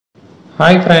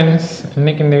Hi friends,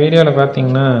 இன்னைக்கு இந்த வீடியோவில்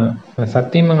பார்த்தீங்கன்னா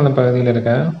சத்தியமங்கலம் பகுதியில்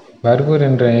இருக்க பர்கூர்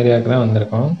என்ற ஏரியாவுக்கு தான்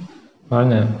வந்திருக்கோம்.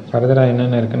 வாங்க ஃபர்தராக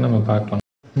என்னென்ன இருக்குன்னு நம்ம பார்க்கலாம்.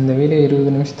 இந்த வீடியோ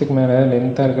 20 நிமிஷத்துக்கு மேலே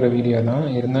லென்த்தாக இருக்கிற வீடியோ தான்.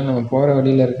 இருந்தாலும் நம்ம போகிற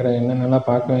வழியில் இருக்கிற என்னென்னலாம்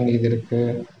பார்க்க வேண்டியது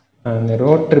இருக்குது, அந்த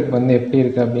ரோட் ட்ரிப் வந்து எப்படி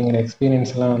இருக்குது அப்படிங்கிற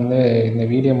எக்ஸ்பீரியன்ஸ்லாம் வந்து இந்த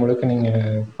வீடியோ முழுக்க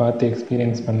நீங்கள் பார்த்து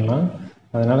எக்ஸ்பீரியன்ஸ் பண்ணலாம்.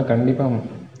 அதனால் கண்டிப்பாக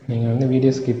நீங்கள் வந்து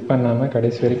வீடியோ ஸ்கிப் பண்ணாமல்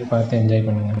கடைசி வரைக்கும் பார்த்து என்ஜாய்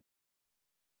பண்ணுங்கள்.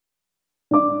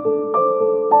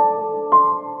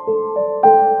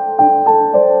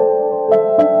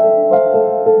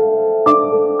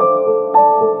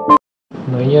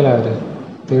 நொய்யல் ஆறு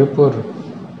திருப்பூர்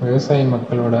விவசாய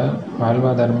மக்களோட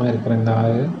வாழ்வாதாரமாக இருக்கிற இந்த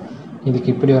ஆறு, இதுக்கு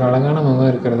இப்படி ஒரு அழகான முகம்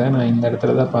இருக்கிறத நான் இந்த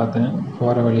இடத்துல தான் பார்த்தேன்.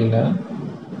 போகிற வழியில்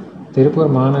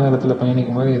திருப்பூர் மாநகரத்தில்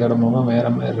பயணிக்கும் போது இதோட முகம்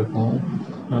வேறு மாதிரி இருக்கும்.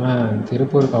 ஆனால்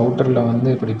திருப்பூருக்கு அவுட்டரில் வந்து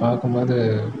இப்படி பார்க்கும்போது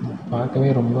பார்க்கவே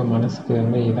ரொம்ப மனசுக்கு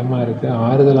ரொம்ப இதமாக இருக்குது,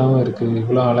 ஆறுதலாகவும் இருக்குது.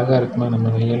 இவ்வளோ அழகாக இருக்குமா நம்ம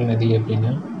நொய்யல் நதி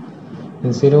அப்படின்னு.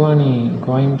 இது சிறுவாணி,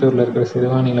 கோயம்புத்தூரில் இருக்கிற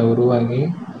சிறுவாணியில் உருவாகி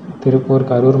திருப்பூர்,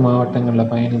 கரூர்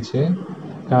மாவட்டங்களில் பயணித்து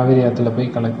காவிரி ஆற்றுல போய்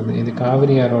கலக்குது. இது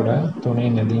காவிரி ஆறோட துணை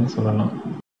நதின்னு சொல்லலாம்.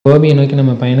 கோபியை நோக்கி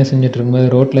நம்ம பயணம் செஞ்சுட்டு இருக்கும்போது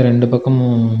ரோட்டில் 2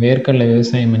 பக்கமும் வேர்க்கடலை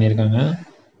விவசாயம் பண்ணியிருக்காங்க.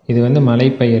 இது வந்து மழை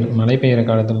பெய்கிற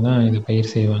காலத்தில் தான் இது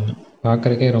பயிர் செய்வாங்க.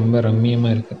 பார்க்குறக்கே ரொம்ப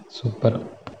ரம்மியமாக இருக்குது, சூப்பர்.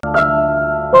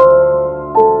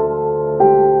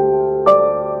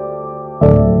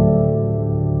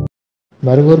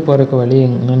 பர்கூர் போகிறக்கு வழி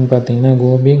என்னன்னு பார்த்தீங்கன்னா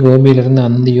கோபியிலேருந்து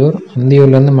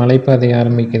அந்தியூர்லேருந்து மலைப்பாதை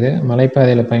ஆரம்பிக்குது.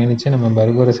 மலைப்பாதையில் பயணித்து நம்ம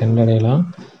பர்கூரை சென்றடையலாம்.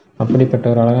 அப்படிப்பட்ட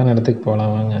ஒரு அழகான இடத்துக்கு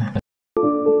போகலாம் வாங்க.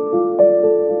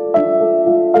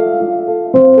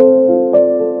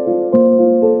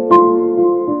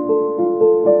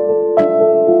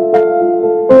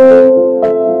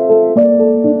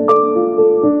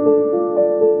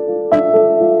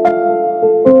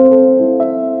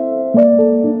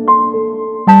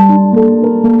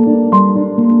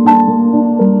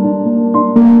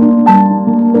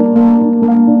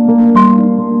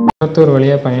 ஒரு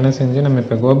வழியாக பயணம் செஞ்சு நம்ம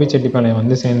இப்போ கோபிச்செட்டிப்பாளையம்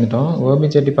வந்து சேர்ந்துட்டோம்.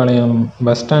 கோபிச்செட்டிப்பாளையம்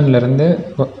பஸ் ஸ்டாண்ட்லேருந்து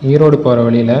ஈரோடு போகிற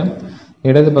வழியில்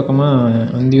இடது பக்கமாக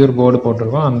அந்தியூர் போர்டு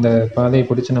போட்டிருக்கோம். அந்த பாதையை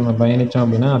பிடிச்சி நம்ம பயணித்தோம்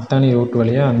அப்படின்னா அத்தானி ரூட்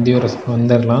வழியாக அந்தியூர்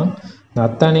வந்துடலாம். இந்த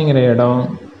அத்தானிங்கிற இடம்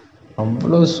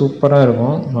அவ்வளோ சூப்பராக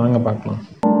இருக்கும், வாங்க பார்க்கலாம்.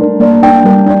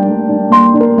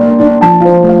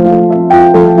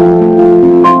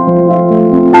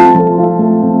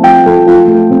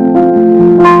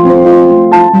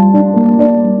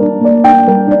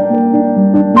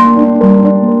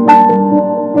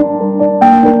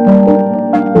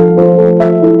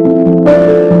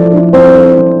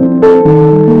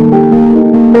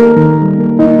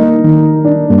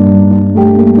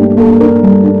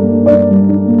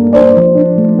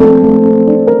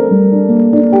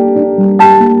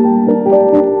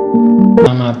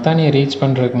 அத்தானியை ரீச்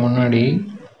பண்ணுறதுக்கு முன்னாடி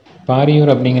பாரியூர்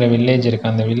அப்படிங்கிற வில்லேஜ்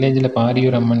இருக்குது. அந்த வில்லேஜில்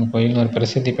பாரியூர் அம்மன் கோயில்னு ஒரு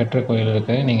பிரசித்தி பெற்ற கோயில்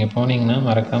இருக்குது. நீங்கள் போனீங்கன்னா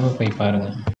மறக்காமல் போய்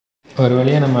பாருங்கள். ஒரு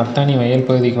வழியாக நம்ம அத்தானி வயல்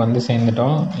பகுதிக்கு வந்து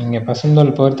சேர்ந்துட்டோம். இங்கே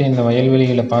பசுந்தோல் போர்த்தி இந்த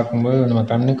வயல்வெளிகளை பார்க்கும்போது நம்ம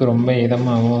கண்ணுக்கு ரொம்ப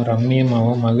இதமாகவும்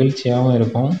ரம்மியமாகவும் மகிழ்ச்சியாகவும்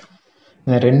இருக்கும்.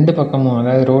 இந்த 2 பக்கமும்,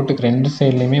 அதாவது ரோட்டுக்கு 2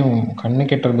 சைட்லேயுமே கண்ணு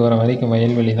கெட்டுற தூரம் வரைக்கும்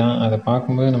வயல்வெளி தான். அதை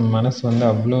பார்க்கும்போது நம்ம மனசு வந்து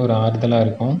அவ்வளோ ஒரு ஆறுதலாக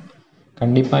இருக்கும்.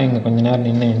 கண்டிப்பாக இங்கே கொஞ்ச நேரம்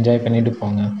நின்று என்ஜாய் பண்ணிட்டு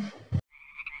போங்க.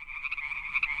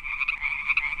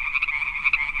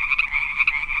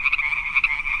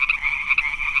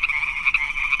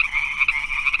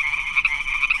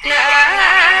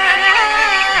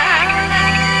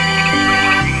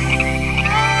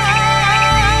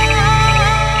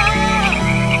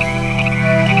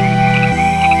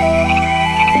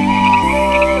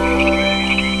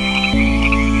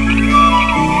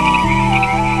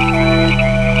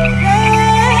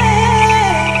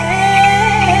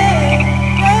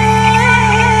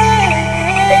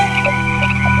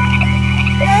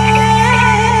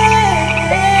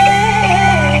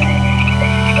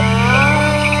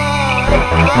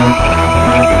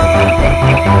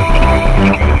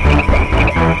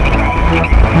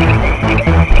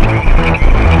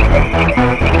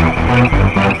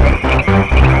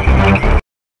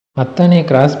 அத்தானியை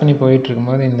கிராஸ் பண்ணி போயிட்டு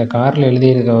இருக்கும்போது இந்த காரில்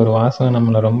எழுதியிருக்க ஒரு வாசகம்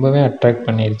நம்மளை ரொம்பவே அட்ராக்ட்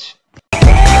பண்ணிடுச்சு.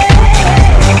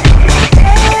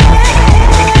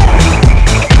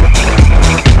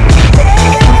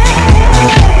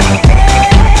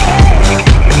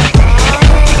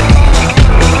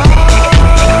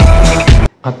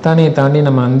 அத்தானியை தாண்டி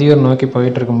நம்ம அந்தியூர் நோக்கி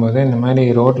போயிட்டு இருக்கும்போது இந்த மாதிரி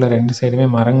ரோட்டில் 2 சைடுமே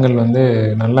மரங்கள் வந்து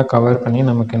நல்லா கவர் பண்ணி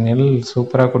நமக்கு நெல்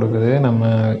சூப்பராக கொடுக்குது. நம்ம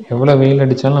எவ்வளோ வெயில்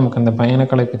அடித்தாலும் நமக்கு அந்த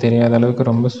பயணக்கலைப்பு தெரியாத அளவுக்கு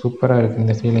ரொம்ப சூப்பராக இருக்குது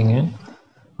இந்த ஃபீலிங்கு.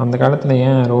 அந்த காலத்தில்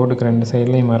ஏன் ரோடுக்கு 2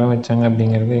 சைட்லேயும் மரம் வச்சாங்க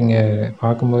அப்படிங்கிறது இங்கே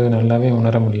பார்க்கும்போது நல்லாவே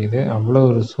உணர முடியுது. அவ்வளோ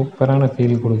ஒரு சூப்பரான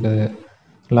ஃபீல் கொடுக்குது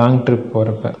லாங் ட்ரிப்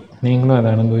போகிறப்ப. நீங்களும்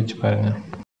அதை அனுபவிச்சு பாருங்கள்.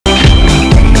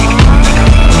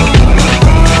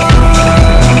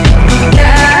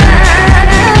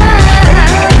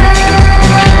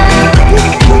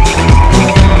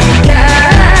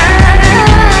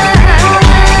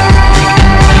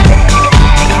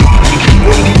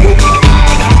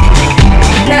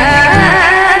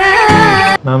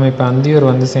 நாம் இப்போ அந்தியூர்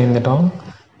வந்து சேர்ந்துட்டோம்.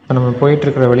 இப்போ நம்ம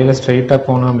போயிட்டுருக்கிற வழியில் ஸ்ட்ரைட்டாக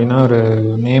போனோம் அப்படின்னா ஒரு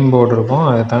நேம் போர்டு இருக்கும்.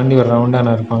 அதை தாண்டி ஒரு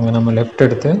ரவுண்டான இருக்கும். அங்கே நம்ம லெஃப்ட்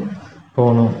எடுத்து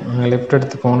போகணும். அங்கே லெஃப்ட்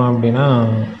எடுத்து போனோம் அப்படின்னா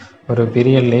ஒரு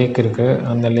பெரிய லேக் இருக்குது.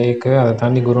 அந்த லேக்கு, அதை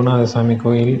தாண்டி குருநாத சாமி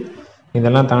கோயில்,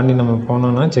 இதெல்லாம் தாண்டி நம்ம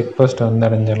போனோன்னா செக் போஸ்ட்டை வந்து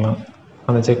அடைஞ்சிடலாம்.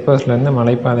 அந்த செக் போஸ்ட்லேருந்து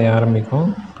மலைப்பாதை ஆரம்பிக்கும்.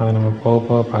 அதை நம்ம போக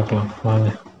போக பார்க்கலாம் வாங்க.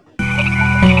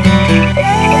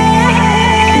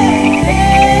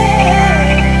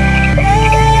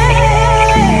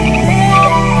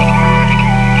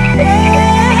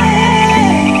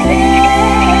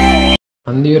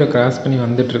 அந்தியூரை கிராஸ் பண்ணி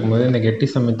வந்துட்டு இருக்கும்போது இந்த கெட்டி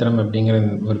சமுத்திரம் அப்படிங்கிற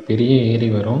ஒரு பெரிய ஏரி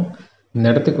வரும். இந்த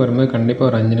இடத்துக்கு வரும்போது கண்டிப்பாக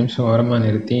ஒரு 5 நிமிஷம் ஓரமாக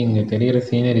நிறுத்தி இங்கே தெரிகிற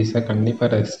சீனரிஸை கண்டிப்பாக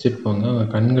ரசிச்சுட்டு போங்க.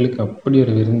 உங்கள் கண்களுக்கு அப்படி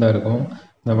ஒரு விருந்தாக இருக்கும்.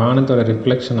 இந்த வானத்தோட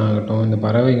ரிஃப்ளெக்ஷன் ஆகட்டும், இந்த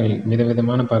பறவைகள்,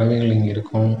 விதவிதமான பறவைகள் இங்கே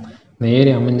இருக்கும். இந்த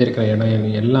ஏரி அமைஞ்சிருக்கிற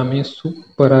இடம் எல்லாமே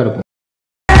சூப்பராக இருக்கும்.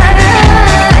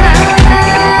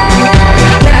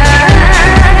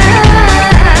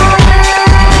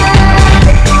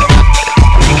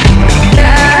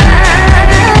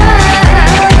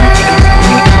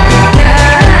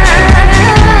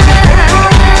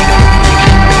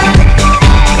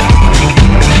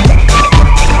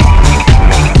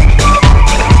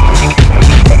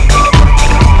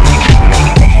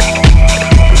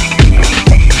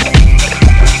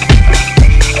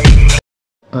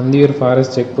 அந்தியூர்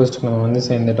ஃபாரஸ்ட் செக் போஸ்ட்டுக்கு நம்ம வந்து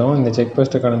சேர்ந்துட்டோம். இந்த செக்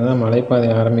போஸ்ட்டை கடந்து தான் மலைப்பாதை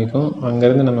ஆரம்பிக்கும்.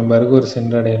 அங்கேருந்து நம்ம பர்கூர்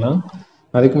சென்றடையலாம்.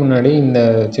 அதுக்கு முன்னாடி இந்த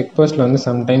செக் போஸ்ட்டில் வந்து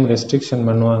சம்டைம் ரெஸ்ட்ரிக்ஷன்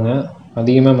பண்ணுவாங்க.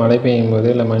 அதிகமாக மழை பெய்யும் போது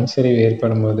இல்லை மண் சரிவு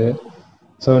ஏற்படும் போது.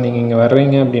 ஸோ நீங்கள் இங்கே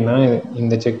வர்றீங்க அப்படின்னா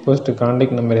இந்த செக் போஸ்ட்டு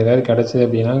கான்டாக்ட் நம்பர் ஏதாவது கிடச்சிது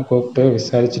அப்படின்னா கூப்பிட்டு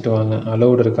விசாரிச்சுட்டு வாங்க,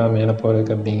 அலௌடு இருக்கா மேலே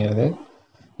போகிறதுக்கு அப்படிங்கிறது.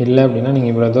 இல்லை அப்படின்னா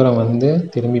நீங்கள் இவ்வளோ தூரம் வந்து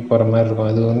திரும்பி போகிற மாதிரி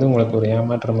இருக்கும். அது வந்து உங்களுக்கு ஒரு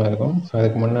ஏமாற்றமாக இருக்கும். ஸோ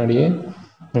அதுக்கு முன்னாடியே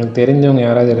உங்களுக்கு தெரிஞ்சவங்க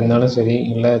யாராவது இருந்தாலும் சரி,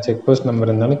 இல்லை செக் போஸ்ட் நம்பர்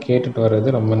இருந்தாலும் கேட்டுட்டு வர்றது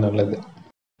ரொம்ப நல்லது.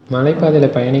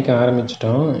 மலைப்பாதையில் பயணிக்க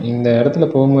ஆரம்பிச்சிட்டோம். இந்த இடத்துல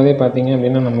போகும்போதே பார்த்தீங்க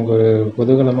அப்படின்னா நமக்கு ஒரு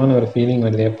குதூகலமான ஒரு ஃபீலிங்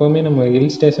வருது. எப்போவுமே நம்ம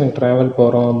ஹில் ஸ்டேஷன் ட்ராவல்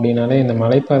போகிறோம் அப்படின்னாலே இந்த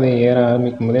மலைப்பாதையை ஏற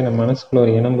ஆரம்பிக்கும் போதே நம்ம மனசுக்குள்ள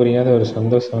ஒரு இனம் புரியாத ஒரு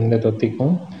சந்தோஷம் வந்து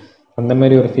தொத்திக்கும். அந்த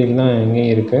மாதிரி ஒரு ஃபீல் தான்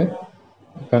எங்கேயும் இருக்குது.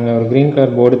 இப்போ அங்கே ஒரு க்ரீன்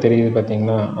கலர் போர்டு தெரியுது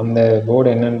பார்த்தீங்களா? அந்த போர்டு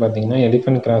என்னன்னு பார்த்தீங்கன்னா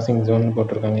எலிஃபென்ட் கிராசிங் ஜோன்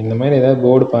போட்டிருக்காங்க. இந்த மாதிரி ஏதாவது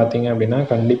போர்டு பார்த்தீங்க அப்படின்னா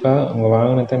கண்டிப்பாக உங்கள்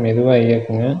வாகனத்தை மெதுவாக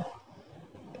இயக்குங்க.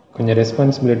 கொஞ்சம்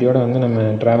ரெஸ்பான்சிபிலிட்டியோடு வந்து நம்ம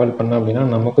ட்ராவல் பண்ணோம் அப்படின்னா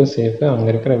நமக்கும் சேஃபு, அங்கே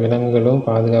இருக்கிற விலங்குகளும்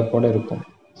பாதுகாப்போடு இருக்கும்.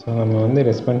 ஸோ நம்ம வந்து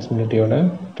ரெஸ்பான்சிபிலிட்டியோடு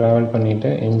ட்ராவல்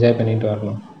பண்ணிவிட்டு என்ஜாய் பண்ணிட்டு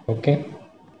வரலாம். ஓகே,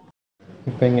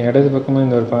 இப்போ இங்கே இடது பக்கமாக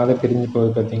இந்த ஒரு பாதை பிரிஞ்சு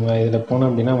போகுது பார்த்தீங்களா? இதில் போனோம்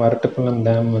அப்படின்னா வரட்டுப்பள்ளம்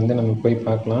டேம் வந்து நம்ம போய்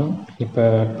பார்க்கலாம். இப்போ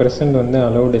அட் ப்ரெசண்ட் வந்து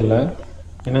அலௌடு இல்லை.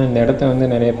 ஏன்னா இந்த இடத்த வந்து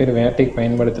நிறைய பேர் வேட்டைக்கு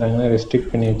பயன்படுத்துகிறாங்க,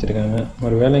 ரெஸ்ட்ரிக்ட் பண்ணி வச்சுருக்காங்க.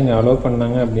 ஒரு வேளை இங்கே அலோவ்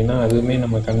பண்ணாங்க அப்படின்னா அதுவுமே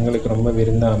நம்ம கண்களுக்கு ரொம்ப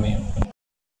விருந்தாக அமையும்.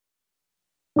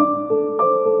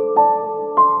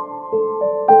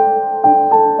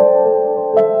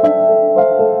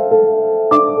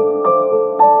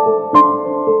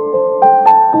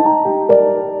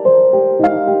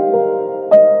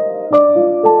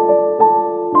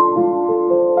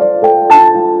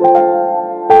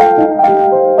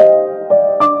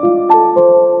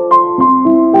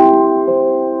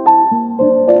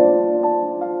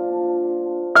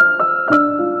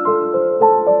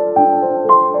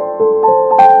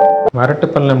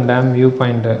 வரட்டுப்பள்ளம் டேம் வியூ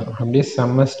பாயிண்ட்டு அப்படியே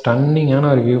செம்ம ஸ்டன்னிங்கான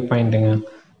ஒரு வியூ பாயிண்ட்டுங்க.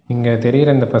 இங்கே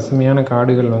தெரிகிற இந்த பசுமையான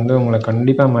காடுகள் வந்து உங்களை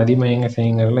கண்டிப்பாக மதிமயங்க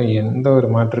செய்யுங்கிறதுல எந்த ஒரு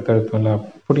மாற்று கருத்தும் இல்லை.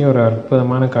 அப்படி ஒரு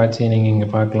அற்புதமான காட்சியை நீங்கள் இங்கே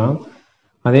பார்க்கலாம்.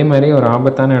 அதே மாதிரி ஒரு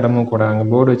ஆபத்தான இடமும் கூட. அங்கே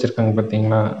போர்டு வச்சுருக்காங்க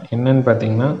பார்த்தீங்களா? என்னன்னு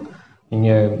பார்த்தீங்கன்னா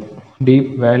இங்கே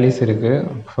டீப் வேலிஸ் இருக்குது.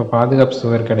 ஸோ பாதுகாப்பு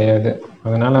சுவர் கிடையாது.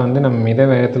 அதனால் வந்து நம்ம மித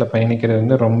வேகத்தில் பயணிக்கிறது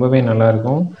வந்து ரொம்பவே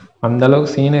நல்லாயிருக்கும்.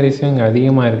 அந்தளவுக்கு சீனரிஸும் இங்கே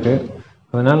அதிகமாக இருக்குது.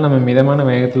 அதனால் நம்ம மிதமான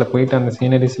வேகத்தில் போயிட்டு அந்த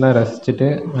சீனரிஸ்லாம் ரசிச்சுட்டு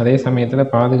அதே சமயத்தில்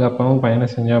பாதுகாப்பாகவும்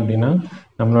பயணம் செஞ்சோம் அப்படின்னா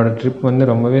நம்மளோட ட்ரிப் வந்து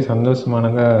ரொம்பவே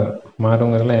சந்தோஷமானதாக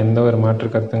மாறுங்கிறதுல எந்த ஒரு மாற்று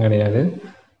கருத்தும் கிடையாது.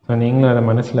 ஸோ நீங்களும் அதை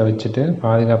மனசில் வச்சுட்டு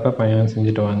பாதுகாப்பாக பயணம்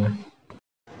செஞ்சுட்டு வாங்க.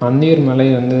 அந்தியூர் மலை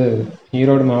வந்து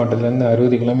ஈரோடு மாவட்டத்துலேருந்து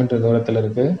 60 கிலோமீட்டர் தூரத்தில்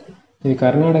இருக்குது. இது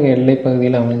கர்நாடக எல்லை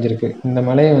பகுதியில் அமைஞ்சிருக்கு. இந்த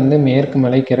மலையை வந்து மேற்கு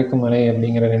மலை, கிழக்கு மலை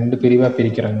அப்படிங்கிற 2 பிரிவாக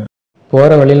பிரிக்கிறாங்க.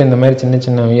 போகிற வழியில் இந்த மாதிரி சின்ன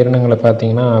சின்ன உயிரினங்களை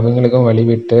பார்த்தீங்கன்னா அவங்களுக்கும்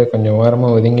வழிவிட்டு கொஞ்சம்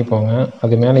ஓரமாக ஒதுங்கி போங்க.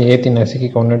 அது மேலே ஏற்றி நசுக்கி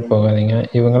கொண்டுட்டு போகாதீங்க.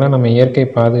 இவங்களாம் நம்ம இயற்கை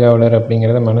பாதுகாவலர்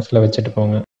அப்படிங்கிறத மனசில் வச்சுட்டு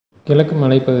போங்க. கிழக்கு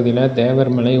மலைப்பகுதியில்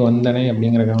தேவர்மலை, ஒந்தனை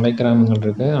அப்படிங்கிற மலை கிராமங்கள்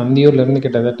இருக்குது. அந்தியூர்லேருந்து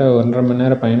கிட்டத்தட்ட 1.5 மணி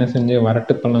நேரம் பயணம் செஞ்சு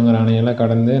வரட்டுப்பள்ளங்கிற அணையெல்லாம்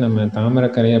கடந்து நம்ம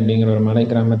தாமரக்கரை அப்படிங்கிற ஒரு மலை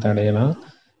கிராமத்தை அடையலாம்.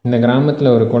 இந்த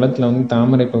கிராமத்தில் ஒரு குளத்தில் வந்து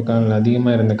தாமரை பூக்கள்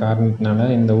அதிகமாக இருந்த காரணத்தினால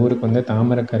இந்த ஊருக்கு வந்து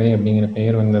தாமரக்கரை அப்படிங்கிற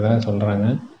பெயர் வந்ததாக சொல்கிறாங்க.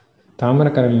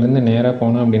 தாமரக்கரையிலேருந்து நேராக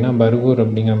போனோம் அப்படின்னா பர்கூர்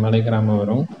அப்படிங்கிற மலை கிராமம்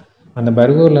வரும். அந்த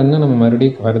பர்கூர்லேருந்து நம்ம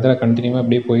மறுபடியும் ஃபர்தராக கண்டினியூவாக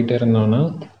அப்படியே போயிட்டே இருந்தோம்னா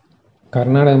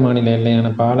கர்நாடக மாநில எல்லையான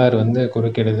பாலாறு வந்து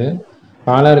குறுக்கிடுது.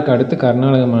 பாலாறுக்கு அடுத்து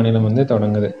கர்நாடக மாநிலம் வந்து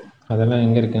தொடங்குது. அதெல்லாம்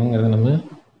எங்கே இருக்குங்கிறத நம்ம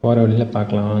போகிற வழியில்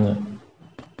பார்க்கலாம் வாங்க.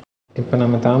 இப்போ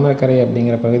நம்ம தாமரக்கரை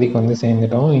அப்படிங்கிற பகுதிக்கு வந்து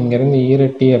சேர்ந்துட்டோம். இங்கேருந்து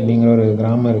ஈரட்டி அப்படிங்கிற ஒரு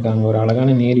கிராமம் இருக்குது. அங்கே ஒரு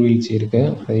அழகான நீர்வீழ்ச்சி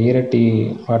இருக்குது. அது ஈரட்டி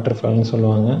வாட்டர் ஃபால்னு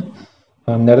சொல்லுவாங்க.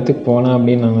 அந்த இடத்துக்கு போகலாம்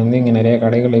அப்படின்னு நாங்கள் வந்து இங்கே நிறைய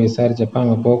கடைகளை விசாரித்தப்போ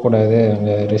அங்கே போகக்கூடாது,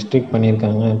 அங்கே ரெஸ்ட்ரிக்ட்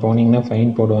பண்ணியிருக்காங்க, போனீங்கன்னா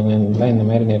ஃபைன் போடுவாங்க, இந்த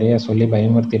மாதிரி நிறையா சொல்லி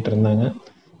பயமுறுத்திட்டு இருந்தாங்க.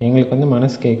 எங்களுக்கு வந்து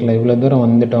மனசு கேட்கல, இவ்வளோ தூரம்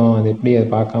வந்துட்டோம், அது எப்படி அதை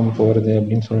பார்க்காம போகிறது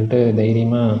அப்படின்னு சொல்லிட்டு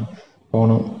தைரியமாக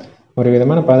போனோம். ஒரு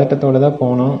விதமான பதட்டத்தோடு தான்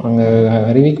போனோம். அங்கே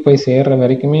அருவிக்கு போய் சேர்ற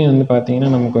வரைக்குமே வந்து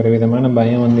பார்த்திங்கன்னா நமக்கு ஒரு விதமான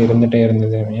பயம் வந்து இருந்துகிட்டே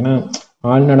இருந்தது. ஏன்னா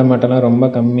ஆள் நடமாட்டம்லாம் ரொம்ப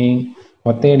கம்மி,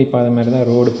 ஒத்தையடி பாதை மாதிரி தான்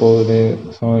ரோடு போகுது.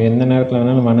 ஸோ எந்த நேரத்தில்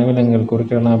வேணாலும் வனவிலங்குகள்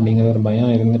குறுக்கிடலாம் அப்படிங்கிற ஒரு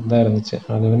பயம் இருந்துட்டு தான் இருந்துச்சு.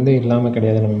 அது வந்து இல்லாமல்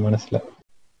கிடையாது நம்ம மனசில்.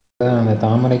 அந்த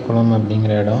தாமரை குளம்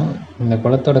அப்படிங்கிற இடம், இந்த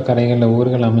குளத்தோட கரைகளில்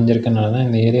ஊர்கள் அமைஞ்சிருக்கனால தான்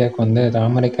இந்த ஏரியாவுக்கு வந்து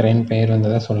தாமரைக்கரைன்னு பெயர்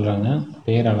வந்ததாக சொல்கிறாங்க.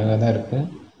 பேர் அழகாக தான் இருக்குது.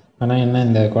 ஆனால் என்ன,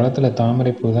 இந்த குளத்தில்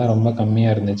தாமரை பூ தான் ரொம்ப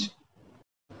கம்மியாக இருந்துச்சு.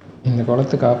 இந்த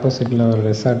குளத்துக்கு ஆப்போசிட்டில் ஒரு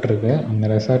ரெசார்ட் இருக்குது. அந்த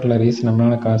ரெசார்ட்டில்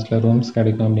ரீசனபிளான காஸ்ட்டில் ரூம்ஸ்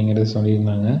கிடைக்கும் அப்படிங்கிறது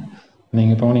சொல்லியிருந்தாங்க.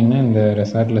 நீங்கள் போனீங்கன்னா இந்த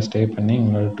ரெசார்ட்டில் ஸ்டே பண்ணி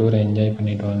உங்களோட டூரை என்ஜாய்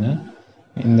பண்ணிட்டு வாங்க.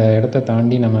 இந்த இடத்த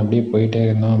தாண்டி நம்ம அப்படியே போயிட்டே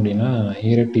இருந்தோம் அப்படின்னா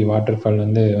ஈரட்டி வாட்டர் ஃபால்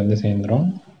வந்து சேர்ந்துடும்.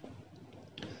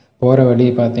 போகிற வழி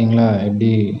பார்த்தீங்களா எப்படி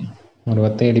ஒரு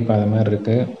ஒத்தையடி பாதை மாதிரி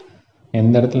இருக்குது.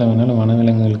 எந்த இடத்துல வேணாலும்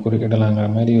வனவிலங்குகள் குறுக்கிடலாங்கிற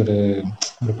மாதிரி ஒரு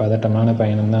பதட்டமான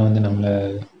பயணம் தான் வந்து நம்மளை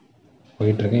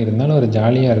போயிட்டுருக்கு. இருந்தாலும் ஒரு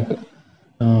ஜாலியாக இருக்குது.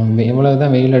 எவ்வளோ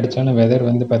தான் வெயில் அடித்தாலும் வெதர்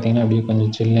வந்து பார்த்திங்கன்னா அப்படியே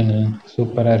கொஞ்சம் சில்லுன்னு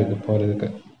சூப்பராக இருக்குது போகிறதுக்கு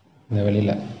இந்த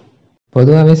வழியில்.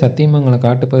 பொதுவாகவே சத்தியமங்கலம்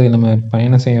காட்டுப்பகுதியில் நம்ம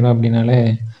பயணம் செய்கிறோம் அப்படின்னாலே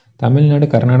தமிழ்நாடு,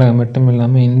 கர்நாடகா மட்டும்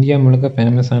இல்லாமல் இந்தியா முழுக்க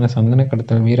ஃபேமஸான சந்தன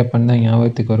கடத்தல் வீரப்பன் தான்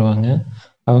ஞாபகத்துக்கு வருவாங்க.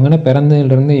 அவங்களாம்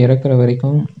பிறந்ததுலேருந்து இறக்குற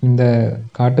வரைக்கும் இந்த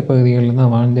காட்டுப்பகுதிகளில்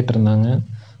தான் வாழ்ந்துட்டு இருந்தாங்க.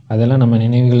 அதெல்லாம் நம்ம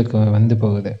நினைவுகளுக்கு வந்து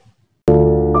போகுது.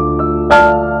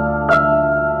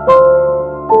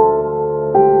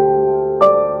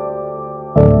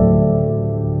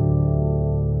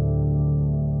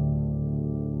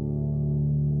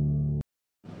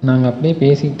 நாங்கள் அப்படியே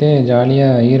பேசிக்கிட்டே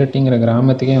ஜாலியாக ஈரட்டிங்கிற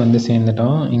கிராமத்துக்கே வந்து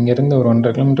சேர்ந்துட்டோம். இங்கேருந்து ஒரு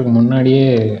 1.5 கிலோமீட்டருக்கு முன்னாடியே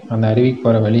அந்த அருவிக்கு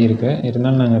போகிற வழி இருக்குது.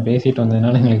 இருந்தாலும் நாங்கள் பேசிகிட்டு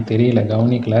வந்ததுனால எங்களுக்கு தெரியல,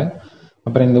 கவனிக்கல.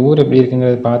 அப்புறம் இந்த ஊர் எப்படி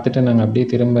இருக்குங்கிறத பார்த்துட்டு நாங்கள் அப்படியே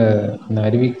திரும்ப அந்த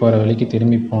அருவிக்கு போகிற வழிக்கு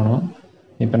திரும்பி போனோம்.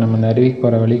 இப்போ நம்ம அந்த அருவிக்கு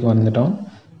போகிற வழிக்கு வந்துட்டோம்.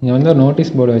 இங்கே வந்து ஒரு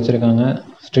நோட்டீஸ் போர்டு வச்சுருக்காங்க,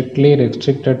 ஸ்ட்ரிக்ட்லி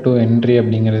ரெஸ்ட்ரிக்டட் டு என்ட்ரி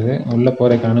அப்படிங்கிறது, உள்ளே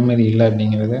போகிறதுக்கு அனுமதி இல்லை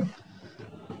அப்படிங்கிறது.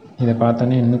 இதை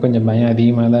பார்த்தோன்னே இன்னும் கொஞ்சம் பயம்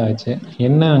அதிகமாக தான் ஆச்சு.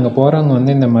 என்ன, அங்கே போகிறவங்க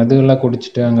வந்து இந்த மதுவெல்லாம்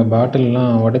குடிச்சிட்டு அங்கே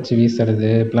பாட்டிலெலாம் உடச்சி வீசுறது,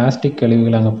 பிளாஸ்டிக்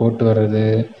கழிவுகள் அங்கே போட்டு வர்றது,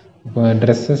 இப்போ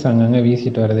ட்ரெஸ்ஸஸ் அங்கங்கே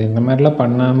வீசிட்டு வர்றது, இந்த மாதிரிலாம்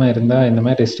பண்ணாமல் இருந்தால் இந்த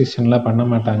மாதிரி ரெஸ்ட்ரிக்ஷன்லாம் பண்ண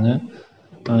மாட்டாங்க.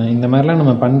 இந்த மாதிரிலாம்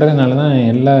நம்ம பண்ணுறதுனால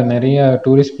தான் நிறையா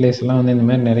டூரிஸ்ட் பிளேஸ்லாம் வந்து இந்த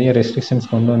மாதிரி நிறைய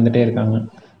ரெஸ்ட்ரிக்ஷன்ஸ் கொண்டு வந்துகிட்டே இருக்காங்க.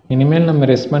 இனிமேல் நம்ம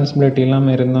ரெஸ்பான்சிபிலிட்டி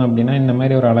இல்லாமல் இருந்தோம் அப்படின்னா இந்த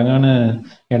மாதிரி ஒரு அழகான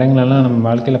இடங்களெல்லாம் நம்ம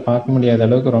வாழ்க்கையில் பார்க்க முடியாத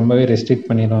அளவுக்கு ரொம்பவே ரெஸ்ட்ரிக்ட்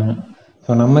பண்ணிடுவாங்க.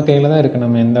 ஸோ நம்ம கையில் தான் இருக்குது,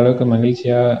 நம்ம எந்த அளவுக்கு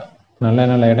மகிழ்ச்சியாக நல்ல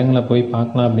நல்ல இடங்களை போய்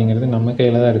பார்க்கலாம் அப்படிங்கிறது நம்ம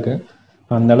கையில் தான் இருக்குது.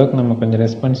 அந்தளவுக்கு நம்ம கொஞ்சம்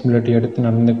ரெஸ்பான்சிபிலிட்டி எடுத்து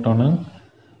நடந்துக்கிட்டோன்னா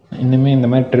இன்னுமே இந்த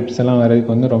மாதிரி ட்ரிப்ஸ் எல்லாம்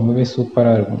வர்றதுக்கு வந்து ரொம்பவே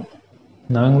சூப்பராக இருக்கும்.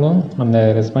 நாங்களும் அந்த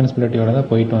ரெஸ்பான்சிபிலிட்டியோடு தான்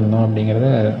போயிட்டு வந்தோம் அப்படிங்கிறத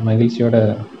மகிழ்ச்சியோட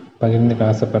பகிர்ந்துக்க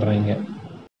ஆசைப்பட்றேங்க.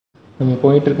 நம்ம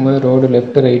போயிட்டு இருக்கும்போது ரோடு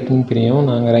லெஃப்ட் ரைட்டுன்னு பிரியும்.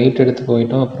 நாங்கள் ரைட் எடுத்து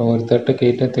போயிட்டோம். அப்புறம் ஒருத்தர்கிட்ட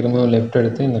கேட்டு திரும்பவும் லெஃப்ட்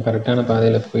எடுத்து இந்த கரெக்டான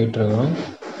பாதையில் போயிட்டுருக்கோம்.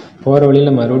 போகிற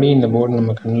வழியில் மறுபடியும் இந்த போர்டு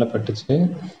நம்ம கண்ணில் பட்டுச்சு.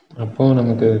 அப்போது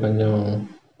நமக்கு கொஞ்சம்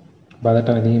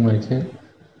பதட்டம் அதிகமாகிடுச்சு.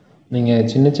 நீங்கள்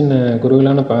சின்ன சின்ன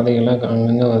குறுகலான பாதைகள்லாம்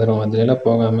அங்கங்கே வரும், அதிலெல்லாம்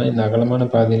போகாமல் இந்த அகலமான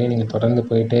பாதையிலே நீங்கள் தொடர்ந்து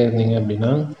போயிட்டே இருந்தீங்க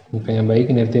அப்படின்னா, இப்போ என்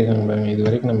பைக்கு நிறுத்தியிருக்காங்க பாருங்கள், இது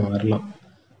வரைக்கும் நம்ம வரலாம்.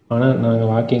 ஆனால்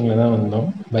நாங்கள் வாக்கிங்கில் தான் வந்தோம்,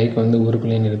 பைக் வந்து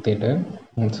ஊருக்குள்ளேயே நிறுத்திட்டு.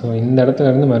 ஸோ இந்த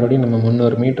இடத்துல இருந்து மறுபடியும் நம்ம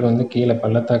 300 மீட்டர் வந்து கீழே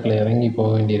பள்ளத்தாக்கில் இறங்கி போக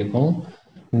வேண்டியிருக்கும்.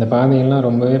 இந்த பாதையெல்லாம்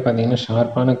ரொம்பவே பார்த்திங்கன்னா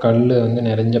ஷார்ப்பான கல் வந்து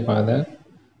நிறைஞ்ச பாதை.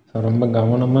 ஸோ ரொம்ப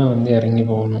கவனமாக வந்து இறங்கி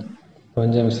போகணும்.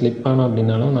 கொஞ்சம் ஸ்லிப் ஆனோம்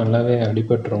அப்படின்னாலும் நல்லாவே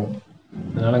அடிபட்டுரும்.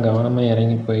 அதனால் கவனமாக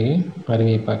இறங்கி போய்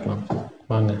அருவியை பார்க்கலாம்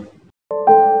வாங்க.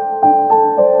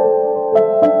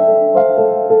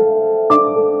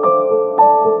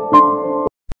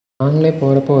 நாங்களே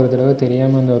போகிறப்போ ஒரு தடவை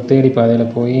தெரியாமல் அந்த ஒத்தையடி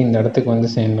பாதையில் போய் இந்த இடத்துக்கு வந்து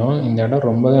சேர்ந்தோம். இந்த இடம்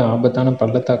ரொம்பவே ஆபத்தான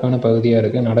பள்ளத்தாக்கான பகுதியாக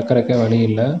இருக்குது, நடக்கிறக்கே வழி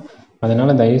இல்லை.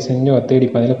 அதனால் தயவு செஞ்சு ஒத்தையடி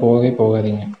பாதையில் போகவே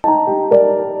போகாதீங்க.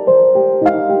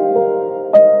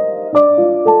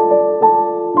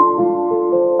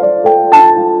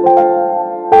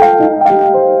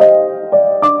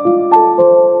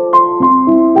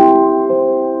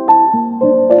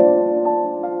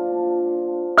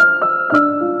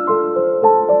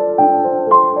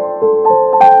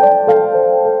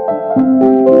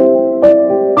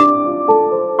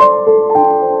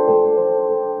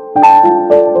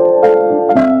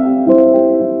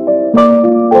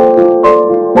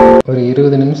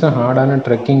 20 நிமிஷம் ஹார்டான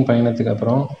ட்ரெக்கிங் பயணத்துக்கு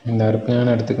அப்புறம் இந்த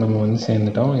அருமையான இடத்துக்கு நம்ம வந்து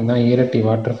சேர்ந்துட்டோம். இதுதான் ஈரட்டி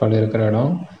வாட்டர் ஃபால் இருக்கிற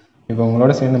இடம். இப்போ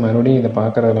உங்களோட சேர்ந்து மறுபடியும் இதை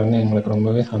பார்க்குறதுல வந்து எங்களுக்கு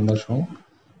ரொம்பவே சந்தோஷம்.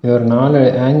 இது ஒரு 4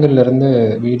 ஆங்கிள்லேருந்து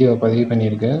வீடியோ பதிவு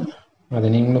பண்ணியிருக்கு. அதை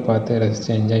நீங்களும் பார்த்து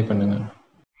ரசித்து என்ஜாய் பண்ணுங்கள்.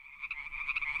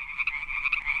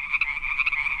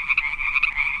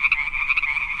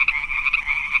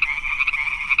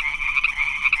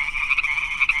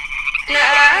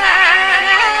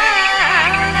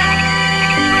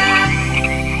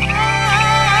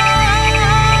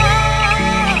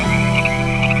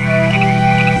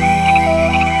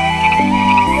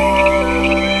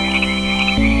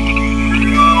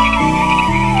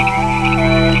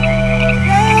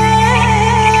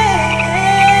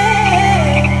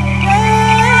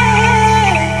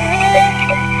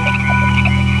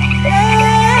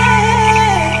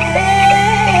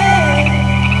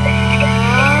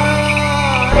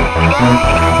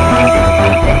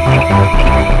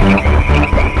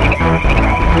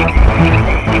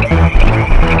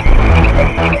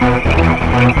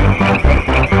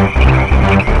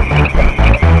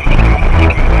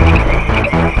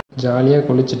 ஜாலியாக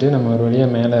குளிச்சுட்டு நம்ம ஒரு வழியாக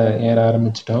மேலே ஏற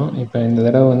ஆரம்பிச்சிட்டோம். இப்போ இந்த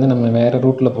தடவை வந்து நம்ம வேறு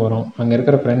ரூட்டில் போகிறோம். அங்கே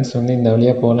இருக்கிற ஃப்ரெண்ட்ஸ் வந்து இந்த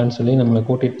வழியாக போகலான்னு சொல்லி நம்மளை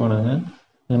கூட்டிகிட்டு போனாங்க.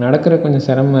 நடக்கிற கொஞ்சம்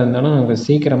சிரமம் இருந்தாலும் அங்கே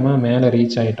சீக்கிரமாக மேலே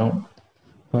ரீச் ஆகிட்டோம்.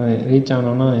 ரீச்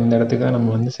ஆனோன்னா இந்த இடத்துக்கு தான்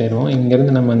நம்ம வந்து சேருவோம்.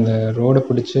 இங்கேருந்து நம்ம அந்த ரோடை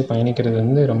பிடிச்சி பயணிக்கிறது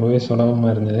வந்து ரொம்பவே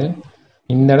சுலபமாக இருந்தது.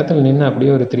 இந்த இடத்துல நின்று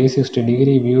அப்படியே ஒரு 360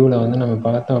 டிகிரி வியூவில் வந்து நம்ம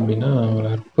பார்த்தோம் அப்படின்னா ஒரு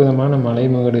அற்புதமான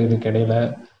மலைமுகடுகளுக்கு இடையில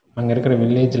அங்கே இருக்கிற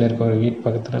வில்லேஜில் இருக்க ஒரு வீட்டு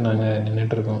பக்கத்தில் நாங்கள்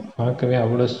நின்றுட்டுருக்கோம். பார்க்கவே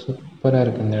அவ்வளோ சூப்பராக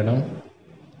இருக்குது இந்த இடம்.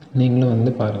 நீங்களும்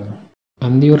வந்து பாருங்கள்.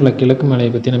 அந்தியூரில் கிழக்கு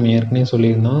மலையை பற்றி நம்ம ஏற்கனவே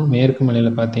சொல்லியிருந்தோம். மேற்கு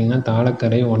மலையில் பார்த்தீங்கன்னா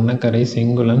தாளக்கரை, ஒன்னக்கரை,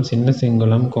 செங்குளம், சின்ன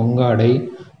செங்குளம், கொங்காடை,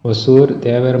 ஒசூர்,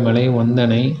 தேவர்மலை,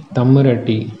 ஒந்தனை,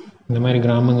 தம்முரெட்டி இந்த மாதிரி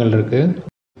கிராமங்கள் இருக்குது.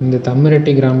 இந்த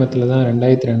தம்முரெட்டி கிராமத்தில் தான்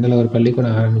 2002 ஒரு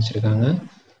பள்ளிக்கூடம் ஆரம்பிச்சிருக்காங்க.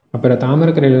 அப்புறம்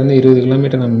தாமரக்கரையிலேருந்து 20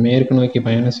 கிலோமீட்டர் நம்ம மேற்கு நோக்கி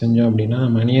பயணம் செஞ்சோம் அப்படின்னா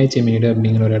மணியாச்சி மேடு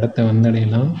அப்படிங்கிற ஒரு இடத்த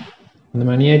வந்தடையலாம். அந்த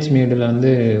மணியாச்சி மேடில் வந்து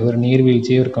ஒரு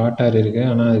நீர்வீழ்ச்சி, ஒரு காட்டாறு இருக்குது.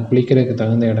 ஆனால் அது குளிக்கிறதுக்கு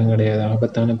தகுந்த இடம் கிடையாது,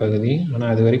 ஆபத்தான பகுதி. ஆனால்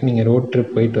அது வரைக்கும் நீங்கள் ரோட்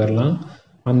ட்ரிப் போயிட்டு வரலாம்.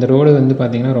 அந்த ரோடு வந்து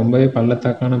பார்த்திங்கன்னா ரொம்பவே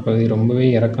பள்ளத்தாக்கான பகுதி, ரொம்பவே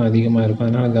இறக்கம் அதிகமாக இருக்கும்.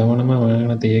 அதனால் கவனமாக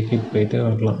வாகனத்தை இயக்கிட்டு போயிட்டு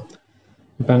வரலாம்.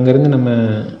 இப்போ அங்கேருந்து நம்ம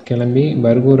கிளம்பி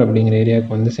பர்கூர் அப்படிங்கிற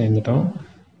ஏரியாவுக்கு வந்து சேர்ந்துட்டோம்.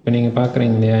 இப்போ நீங்கள்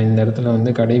பார்க்குறீங்க இல்லையா, இந்த இடத்துல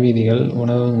வந்து கடை வீதிகள்,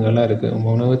 உணவகங்கள்லாம் இருக்குது.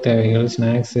 உணவு தேவைகள்,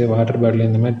 ஸ்நாக்ஸு, வாட்டர் பாட்டில்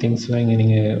இந்த மாதிரி திங்ஸ்லாம் இங்கே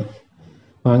நீங்கள்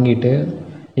வாங்கிட்டு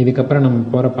இதுக்கப்புறம் நம்ம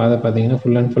போகிற பாதை பார்த்திங்கன்னா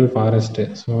full and full forest.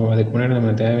 So அதுக்கு முன்னாடி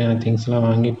நம்ம தேவையான திங்ஸ்லாம்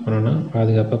வாங்கிட்டு போனோன்னா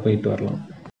பாதுகாப்பாக போயிட்டு வரலாம்.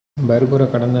 பர்கூரை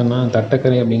கடந்தோன்னா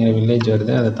தட்டக்கரை அப்படிங்கிற வில்லேஜ்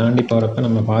வருது. அதை தாண்டி போகிறப்ப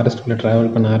நம்ம ஃபாரஸ்ட்டுக்குள்ளே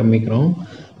ட்ராவல் பண்ண ஆரம்பிக்கிறோம்.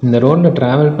 இந்த ரோட்டில்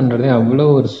ட்ராவல் பண்ணுறதே அவ்வளோ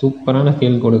ஒரு சூப்பரான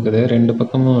ஃபீல் கொடுக்குது. 2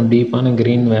 பக்கமும் டீப்பான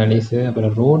க்ரீன் வேலிஸு.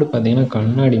 அப்புறம் ரோடு பார்த்திங்கன்னா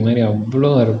கண்ணாடி மாதிரி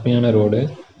அவ்வளோ அருமையான ரோடு.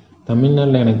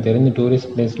 தமிழ்நாட்டில் எனக்கு தெரிஞ்ச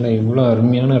டூரிஸ்ட் பிளேஸில் இவ்வளோ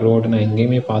அருமையான ரோடு நான்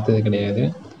எங்கேயுமே பார்த்தது கிடையாது.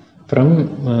 From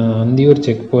Anthiyur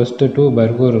check post to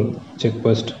Bargur check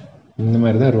post இந்த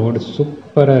மாதிரி தான் ரோடு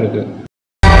சூப்பராக இருக்குது.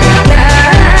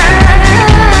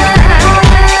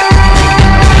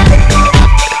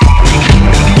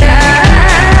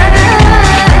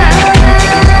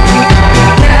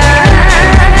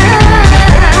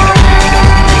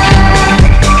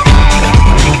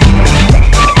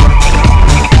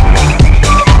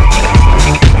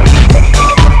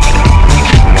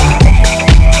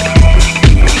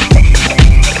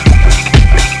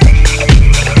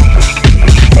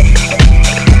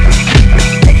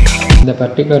 இந்த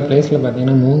பர்டிகுலர் பிளேஸில்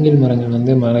பார்த்திங்கன்னா மூங்கில் மரங்கள்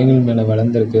வந்து மலைகள் மேலே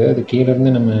வளர்ந்துருக்கு. அது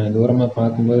கீழேருந்து நம்ம தூரமாக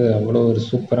பார்க்கும்போது அவ்வளோ ஒரு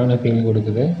சூப்பரான ஃபீல்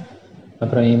கொடுக்குது.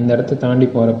 அப்புறம் இந்த இடத்த தாண்டி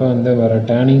போகிறப்ப வந்து வர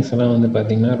டேர்னிங்ஸ் எல்லாம் வந்து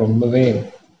பார்த்திங்கன்னா ரொம்பவே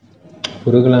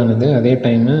குறுகலானது, அதே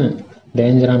டைமு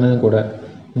டேஞ்சரானது கூட.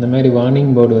 இந்த மாதிரி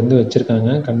வார்னிங் போர்டு வந்து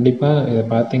வச்சுருக்காங்க. கண்டிப்பாக இதை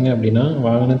பார்த்தீங்க அப்படின்னா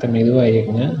வாகனத்தை மெதுவாக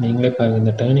இயக்குங்க. நீங்களே பாருங்கள்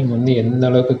இந்த டேர்னிங் வந்து எந்த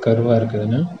அளவுக்கு கர்வாக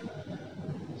இருக்குதுன்னு.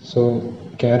 ஸோ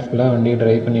கேர்ஃபுல்லாக வண்டியை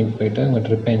ட்ரைவ் பண்ணிட்டு போயிட்டு உங்கள்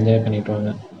ட்ரிப்பை என்ஜாய் பண்ணிட்டு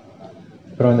வாங்க.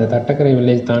 அப்புறம் அந்த தட்டக்கரை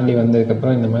வில்லேஜ் தாண்டி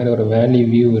வந்ததுக்கப்புறம் இந்த மாதிரி ஒரு வேலி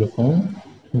வியூ இருக்கும்.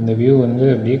 இந்த வியூ வந்து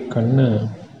அப்படியே கண்ணை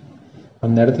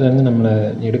அந்த இடத்துலேருந்து நம்மளை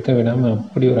எடுக்க விடாமல்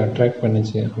அப்படி ஒரு அட்ராக்ட்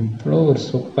பண்ணுச்சு. அவ்வளோ ஒரு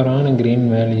சூப்பரான க்ரீன்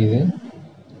வேலி இது.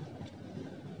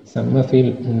 செம்ம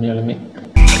ஃபீல் உண்மையாலுமே.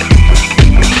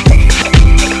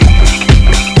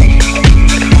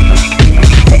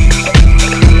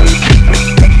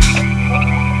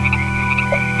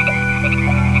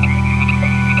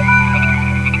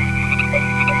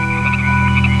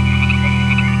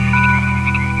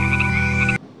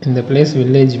 இந்த பிளேஸ்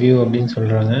வில்லேஜ் வியூ அப்படின்னு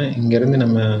சொல்கிறாங்க. இங்கேருந்து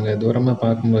நம்ம அங்கே தூரமாக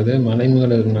பார்க்கும்போது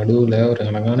மலைமுகளுக்கு நடுவில் ஒரு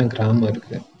அழகான கிராமம்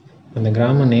இருக்குது. அந்த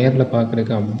கிராமம் நேரில்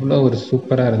பார்க்குறதுக்கு அவ்வளோ ஒரு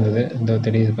சூப்பராக இருந்தது. இந்த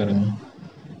தெரியுது பாருங்கள்.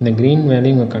 இந்த க்ரீன்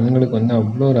வேலி உங்கள் கண்களுக்கு வந்து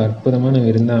அவ்வளோ ஒரு அற்புதமான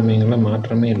விருந்தாமைகளை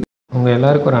மாற்றமே இல்லை. உங்கள்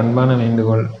எல்லாருக்கும் ஒரு அன்பான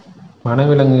வேண்டுகோள்.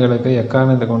 வனவிலங்குகளுக்கு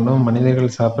எக்காரணத்தை கொண்டும்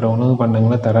மனிதர்கள் சாப்பிட்ற உணவு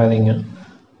பண்டங்களை தராதீங்க.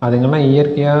 அதுங்கெல்லாம்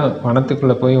இயற்கையாக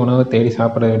வனத்துக்குள்ளே போய் உணவை தேடி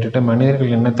சாப்பிட்றத விட்டுட்டு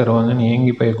மனிதர்கள் என்ன தருவாங்கன்னு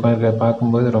ஏங்கி போய் உட்கார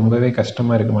பார்க்கும்போது ரொம்பவே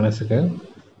கஷ்டமாக இருக்குது மனசுக்கு.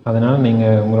 அதனால்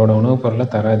நீங்கள் உங்களோட உணவுப் பொருளை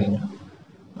தராதீங்க.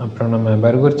 அப்புறம் நம்ம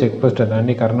பர்கூர் செக் போஸ்ட்டை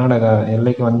தாண்டி கர்நாடகா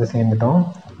எல்லைக்கு வந்து சேர்ந்துட்டோம்.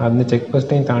 அந்த செக்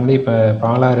போஸ்ட்டையும் தாண்டி இப்போ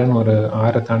பாலாறுன்னு ஒரு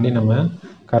ஆறை தாண்டி நம்ம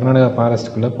கர்நாடகா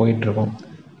ஃபாரஸ்ட்டுக்குள்ளே போயிட்டுருக்கோம்.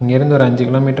 இங்கேருந்து ஒரு 5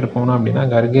 கிலோமீட்டர் போனோம் அப்படின்னா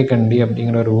GarkeKandi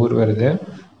அப்படிங்கிற ஒரு ஊர் வருது.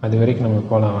 அது வரைக்கும் நம்ம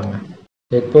போகலாம் வாங்க.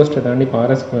 செக் போஸ்ட்டை தாண்டி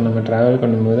ஃபாரஸ்ட்டுக்குள்ளே நம்ம ட்ராவல்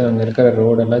பண்ணும்போது அங்கே இருக்கிற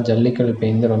ரோடெல்லாம் ஜல்லிக்கல்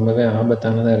பெய்ந்து ரொம்பவே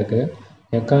ஆபத்தானதாக இருக்குது.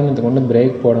 எக்காரணத்தை கொண்டு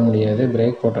பிரேக் போட முடியாது.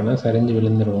 பிரேக் போட்டோன்னா சரிஞ்சு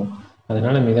விழுந்துருவோம்.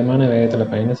 அதனால் மிதமான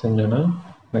வேகத்தில் பயணம் செஞ்சோன்னா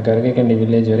இந்த GarkeKandi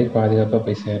வில்லேஜ் வரைக்கும் பாதுகாப்பாக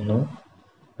போய் சேரணும்.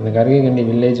 அந்த GarkeKandi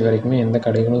வில்லேஜ் வரைக்குமே எந்த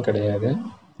கடைகளும் கிடையாது.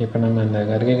 இப்போ நம்ம அந்த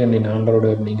GarkeKandi ரோடு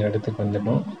அப்படிங்கிற இடத்துக்கு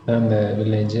வந்துட்டோம். அதுதான் அந்த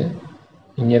வில்லேஜு.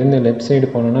 இங்கேருந்து லெஃப்ட் சைடு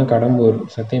போனோன்னா கடம்பூர்,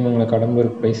 சத்தியமங்கலம்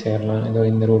கடம்பூருக்கு போய் சேரலாம். இதோ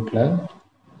இந்த ரூட்டில்.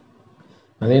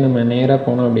 அதே நம்ம நேராக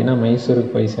போனோம் அப்படின்னா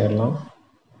மைசூருக்கு போய் சேரலாம்,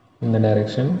 இந்த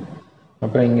டைரெக்ஷன்.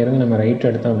 அப்புறம் இங்கேருந்து நம்ம ரைட்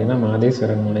எடுத்தோம் அப்படின்னா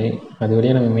மாதேஸ்வரன் மலை. அது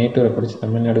வழியாக நம்ம மேட்டூரை பிடிச்சி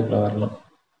தமிழ்நாடுக்குள்ளே வரலாம்.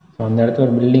 ஸோ அந்த இடத்துல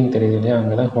ஒரு பில்டிங் தெரியுது இல்லையா,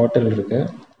 அங்கே தான் ஹோட்டல் இருக்குது.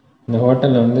 இந்த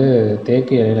ஹோட்டலில் வந்து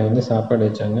தேக்கு இலையில் வந்து சாப்பாடு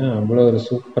வச்சாங்க. அவ்வளோ ஒரு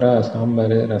சூப்பராக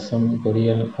சாம்பார், ரசம்,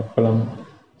 பொரியல், அப்பளம்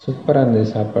சூப்பராக இருந்தது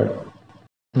சாப்பாடு.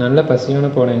 நல்ல பசியான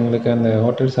போன எங்களுக்கு அந்த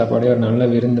ஹோட்டல் சாப்பாடே ஒரு நல்ல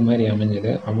விருந்து மாதிரி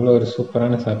அமைஞ்சுது. அவ்வளோ ஒரு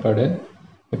சூப்பரான சாப்பாடு.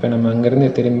 இப்போ நம்ம அங்கேருந்து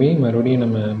திரும்பி மறுபடியும்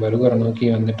நம்ம பர்கரை நோக்கி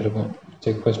வந்துட்டுருக்கோம்,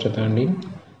 செக் போஸ்ட்டை தாண்டி.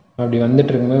 அப்படி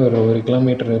வந்துட்டு இருக்கும்போது ஒரு 1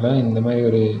 கிலோமீட்டரில் இந்த மாதிரி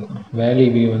ஒரு வேலி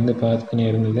வியூ வந்து பார்த்துக்கினே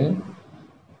இருந்தது.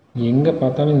 எங்கே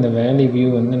பார்த்தாலும் இந்த வேலி வியூ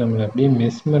வந்து நம்மளை அப்படியே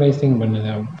மெஸ்மரைசிங் பண்ணுது.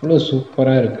 அவ்வளோ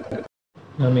சூப்பராக இருக்குது.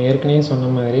 நம்ம ஏற்கனவே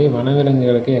சொன்ன மாதிரி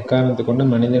வனவிலங்குகளுக்கு எக்காரணத்தை கொண்டு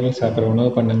மனிதர்கள் சாப்பிட்ற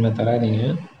உணவு பண்டங்களை தராதீங்க.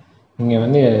 இங்கே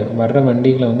வந்து வர்ற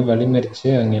வண்டிகளை வந்து வழிமறித்து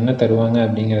அங்கே என்ன தருவாங்க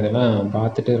அப்படிங்கிறதெல்லாம்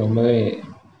பார்த்துட்டு ரொம்பவே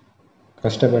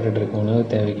கஷ்டப்பட்டுட்டு இருக்கோம் உணவு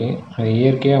தேவைக்கு. அது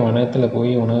இயற்கையாக வனத்தில்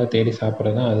போய் உணவை தேடி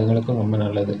சாப்பிட்றது தான் அதுங்களுக்கும் ரொம்ப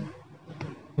நல்லது.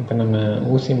 இப்போ நம்ம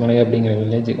ஊசி மலை அப்படிங்கிற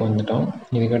வில்லேஜுக்கு வந்துட்டோம்.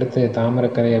 இதுக்கடுத்து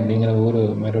தாமரக்கரை அப்படிங்கிற ஊர்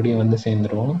மறுபடியும் வந்து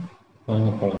சேர்ந்துருவோம். வாங்க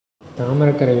போகலாம்.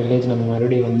 தாமரக்கரை வில்லேஜ் நம்ம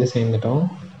மறுபடியும் வந்து சேர்ந்துட்டோம்.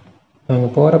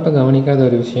 நாங்கள் போகிறப்ப கவனிக்காத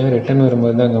ஒரு விஷயம், ரிட்டன்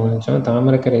வரும்போது தான் கவனித்தோம்.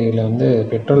 தாமரக்கரையில் வந்து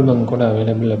பெட்ரோல் பங்க் கூட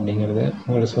அவைலபிள் அப்படிங்கிறது.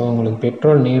 உங்களுக்கு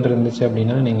பெட்ரோல் நீட் இருந்துச்சு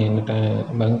அப்படின்னா நீங்கள் எங்கிட்ட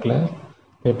பங்க்கில்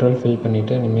பெட்ரோல் ஃபில்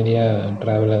பண்ணிவிட்டு நிம்மதியாக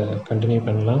ட்ராவலை கண்டினியூ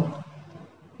பண்ணலாம்.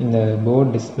 இந்த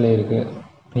போர்டு டிஸ்பிளே இருக்குது.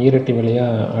 ஈரட்டி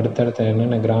வழியாக அடுத்தடுத்த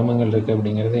என்னென்ன கிராமங்கள் இருக்குது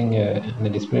அப்படிங்கிறது இங்கே இந்த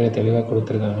டிஸ்பிளேயில் தெளிவாக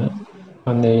கொடுத்துருக்காங்க.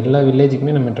 அந்த எல்லா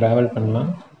வில்லேஜுக்குமே நம்ம ட்ராவல்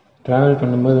பண்ணலாம். ட்ராவல்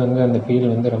பண்ணும்போது வந்து அந்த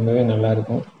ஃபீல் வந்து ரொம்பவே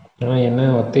நல்லாயிருக்கும். ஆனால் என்ன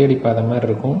ஒத்தையடி பாதை மாதிரி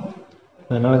இருக்கும்.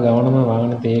 அதனால் கவனமாக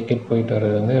வாகனத்தை இயக்கிட்டு போயிட்டு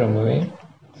வர்றது வந்து ரொம்பவே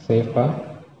சேஃபாக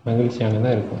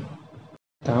மகிழ்ச்சியானதாக இருக்கும்.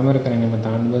 தாமரக்கரை நம்ம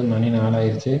தாண்டும்போது மணி 4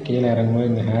 ஆயிடுச்சு. கீழே இறங்கும்போது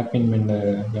இந்த ஹேர்பின் பெண்டை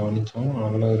கவனித்தோம்.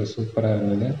 அவ்வளோ ஒரு சூப்பராக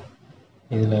இருந்தது.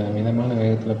 இதில் மிதமான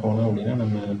வேகத்தில் போனோம் அப்படின்னா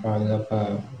நம்ம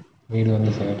பாதுகாப்பாக வீடு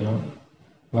வந்து சேரலாம்.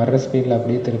 வர்ற ஸ்பீடில்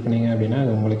அப்படியே திருப்பினீங்க அப்படின்னா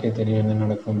அது உங்களுக்கே தெரியும் என்ன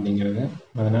நடக்கும் அப்படிங்கிறது.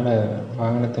 அதனால்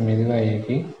வாகனத்தை மெதுவாக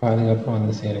இயக்கி பாதுகாப்பாக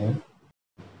வந்து சேருங்க.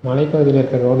 மலைப்பகுதியில்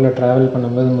இருக்கிற ரோட்டில் ட்ராவல்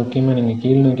பண்ணும்போது முக்கியமாக நீங்கள்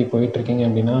கீழ் நோக்கி போயிட்டுருக்கீங்க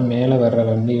அப்படின்னா மேலே வர்ற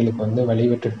வண்டிகளுக்கு வந்து வழி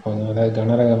விட்டுட்டு போங்க. அதாவது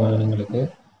கனரக வாகனங்களுக்கு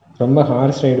ரொம்ப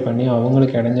ஹார்ஸ் ரைடு பண்ணி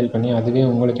அவங்களுக்கு இடைஞ்சல் பண்ணி அதுவே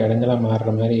உங்களுக்கு இடைஞ்சலாக மாறுற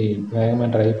மாதிரி வேகமாக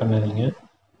ட்ரைவ் பண்ணாதீங்க.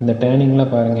 இந்த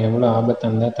டேர்னிங்லாம் பாருங்கள் எவ்வளோ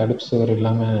ஆபத்தானதாக தடுப்பு சுவர்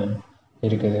இல்லாமல்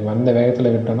இருக்குது. வந்த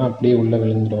வேகத்தில் விட்டோன்னா அப்படியே உள்ளே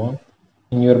விழுந்துடும்.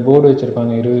 இங்கே ஒரு போர்டு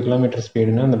வச்சுருப்பாங்க 20 கிலோமீட்டர்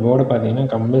ஸ்பீடுன்னு. அந்த போர்டை பார்த்தீங்கன்னா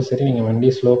கம்பல்சரி நீங்கள்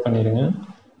வண்டியை ஸ்லோ பண்ணிடுங்க.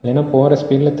 இல்லைன்னா போகிற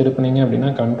ஸ்பீடில் திருப்பினீங்க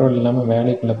அப்படின்னா கண்ட்ரோல் இல்லாமல்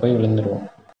வேலைக்குள்ளே போய் விழுந்துடுவோம்.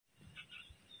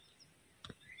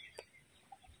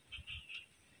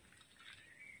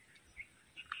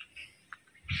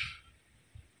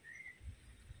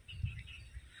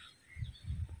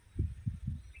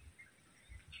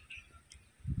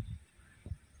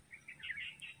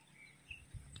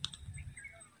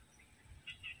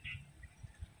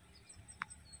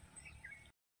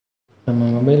 நம்ம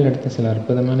மொபைலில் எடுத்த சில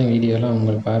அற்புதமான வீடியோலாம்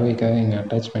உங்கள் பார்வைக்காக இங்கே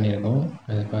அட்டாச் பண்ணியிருக்கோம்.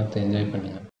 அதை பார்த்து என்ஜாய்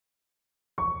பண்ணுங்கள்.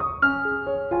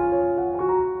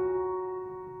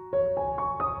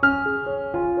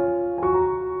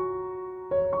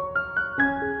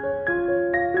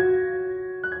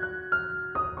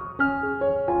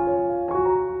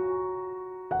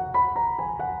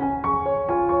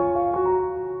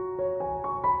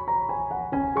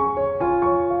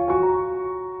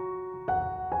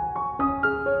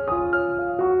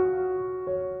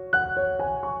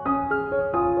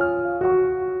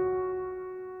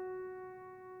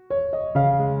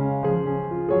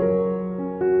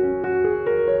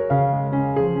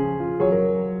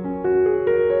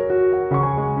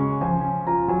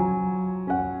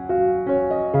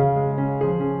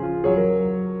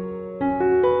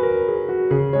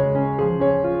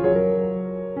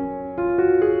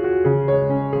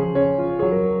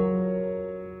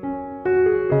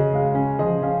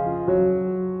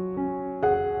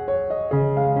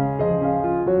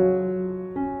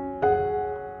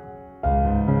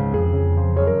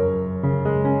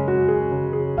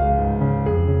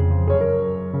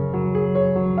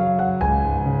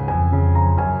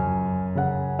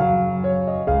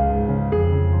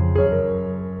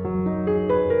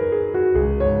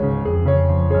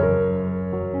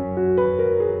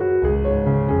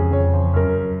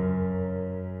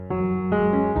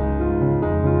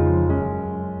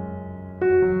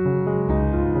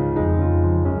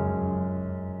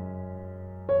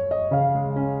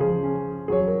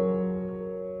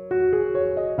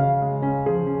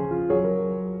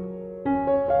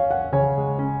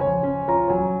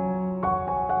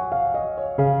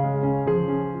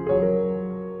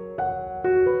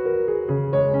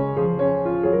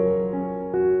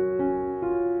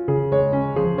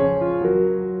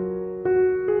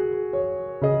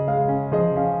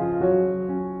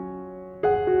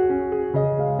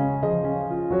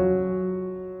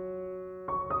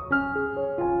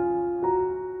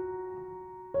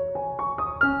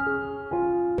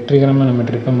 வெற்றிகரமாக நம்ம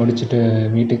ட்ரிப்பை முடிச்சுட்டு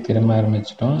வீட்டுக்கு திரும்ப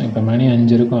ஆரம்பிச்சிட்டோம். இப்போ மணி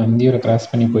 5 இருக்கும். அந்தியூரை கிராஸ்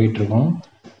பண்ணி போயிட்டுருக்கோம்.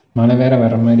 மழை வேறு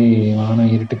வர மாதிரி வானம்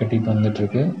இருட்டு கட்டிட்டு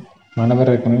வந்துட்டுருக்கு. மழை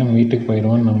வேறு இருக்கணும், நம்ம வீட்டுக்கு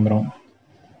போயிடுவோம்னு நம்புகிறோம்.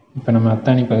 இப்போ நம்ம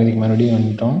அத்தானி பகுதிக்கு மறுபடியும்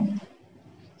வந்துட்டோம்.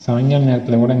 சாயங்கால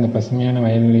நேரத்தில் கூட இந்த பசுமையான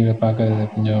வயல்வெளிகளை பார்க்கறது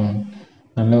கொஞ்சம்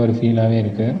நல்ல ஒரு ஃபீலாகவே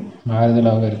இருக்குது,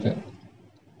 ஆறுதலாகவும் இருக்குது.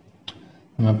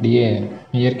 நம்ம அப்படியே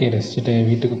இயற்கையை ரசிச்சுட்டு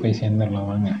வீட்டுக்கு போய் சேர்ந்துடலாம்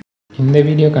வாங்க. இந்த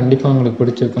வீடியோ கண்டிப்பாக உங்களுக்கு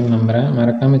பிடிச்சிருக்குன்னு நம்புகிறேன்.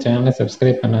 மறக்காமல் சேனலை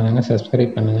சப்ஸ்கிரைப் பண்ணாதவங்க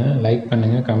சப்ஸ்கிரைப் பண்ணுங்கள், லைக்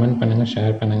பண்ணுங்கள், கமெண்ட் பண்ணுங்கள்,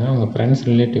 ஷேர் பண்ணுங்கள். உங்கள் ஃப்ரெண்ட்ஸ்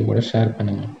ரிலேட்டிவ் கூட ஷேர்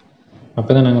பண்ணுங்கள். அப்போ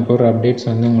தான் நாங்கள் போடுற அப்டேட்ஸ்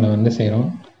உங்களை வந்து சேரும்.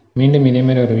 மீண்டும்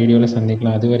இதேமாதிரி ஒரு வீடியோவில்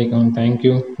சந்திக்கலாம். அது வரைக்கும்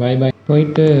தேங்க்யூ, பாய் பாய்.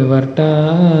 போயிட்டு வரட்டா.